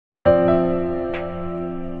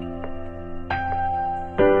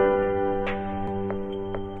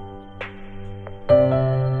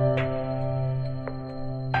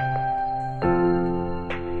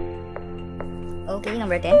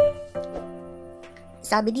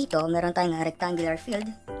Sabi dito, meron tayong rectangular field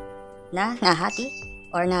na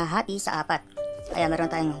nahati sa apat. Kaya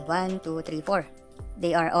meron tayong 1, 2, 3, 4.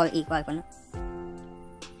 They are all equal.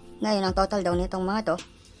 Ngayon, ang total daw nitong mga to,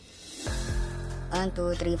 1,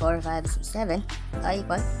 2, 3, 4, 5, 6, 7 ay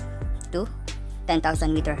equal to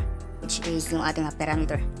 10,000 meter, which is yung ating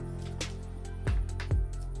parameter.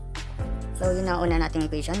 So, yun ang una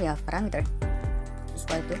nating equation. We have parameter is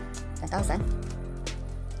equal to 10,000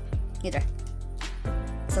 meter.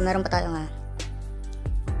 So, meron pa tayong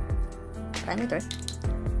parameter.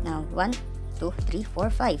 Now, 1, 2, 3, 4,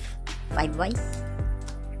 5. 5y.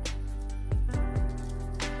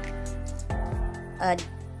 Add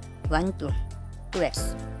 1, 2.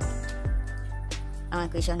 2x. Ang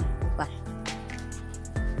equation 1.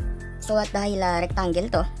 So, at dahil rectangle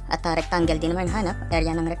to, at rectangle din naman hanap,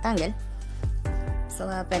 area ng rectangle. So,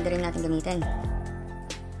 pwede rin natin gamitin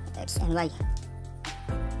x and y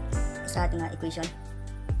sa ating equation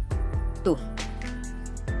 2.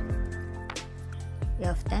 We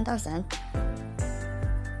have 10,000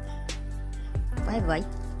 5y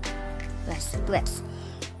plus 2x.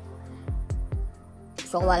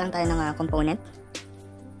 So, kuha lang tayo ng component.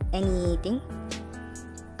 Anything,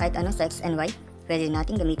 kahit ano sa x and y, pwede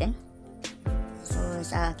natin gamitin. So,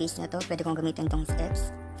 sa case na to, pwede kong gamitin tong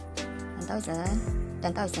x.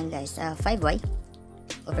 10,000 guys, 5y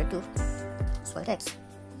over 2 is equal to x.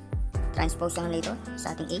 Transpose lang nito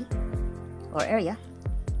sa ating a, or area.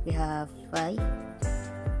 We have y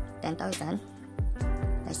 10,000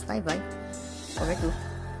 plus 5y over 2.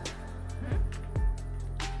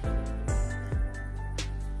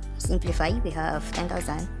 Simplify, we have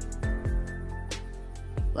 10,000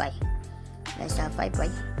 y plus 5y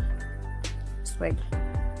squared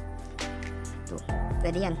 2.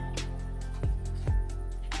 Pwede yan.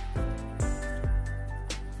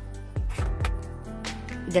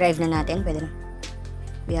 Derive na natin. Pwede na.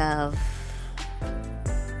 We have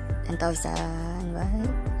 10,000 y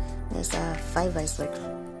plus 5y squared.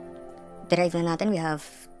 Derive na natin. We have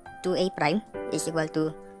 2a prime is equal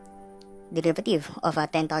to derivative of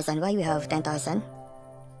 10,000y. We have 10,000.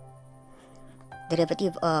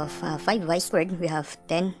 Derivative of 5y squared, we have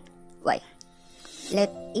 10y. Let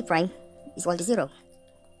a prime is equal to 0.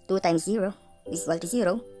 2 times 0 is equal to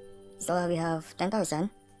 0. So we have 10,000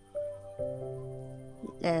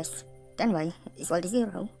 less 10y is equal to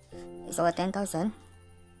 0. So 10,000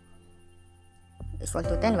 is equal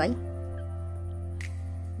to 10y.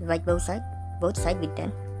 Divide both sides with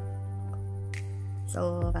 10.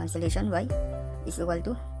 So cancellation, y is equal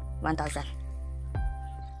to 1,000.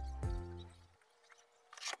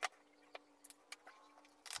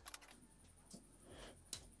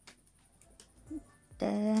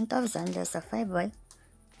 10,000 less 5y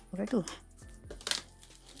over 2.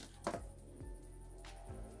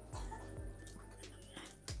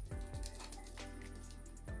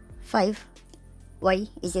 Y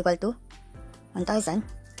is equal to 1,000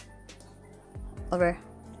 over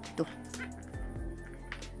 2.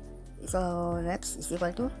 So x is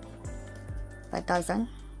equal to 5,000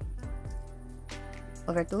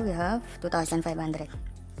 over 2. We have 2,500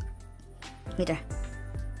 meter.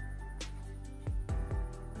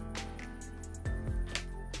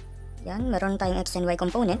 Yan, meron tayong x and y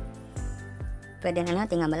component. Pwede na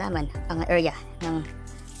natin malaman ang area ng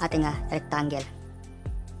ating rectangle.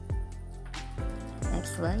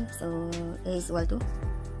 X, y. So a is equal to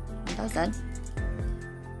 1,000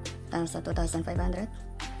 times 2,500.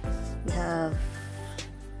 We have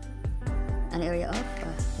an area of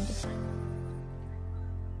 20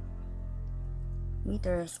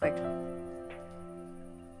 meter squared.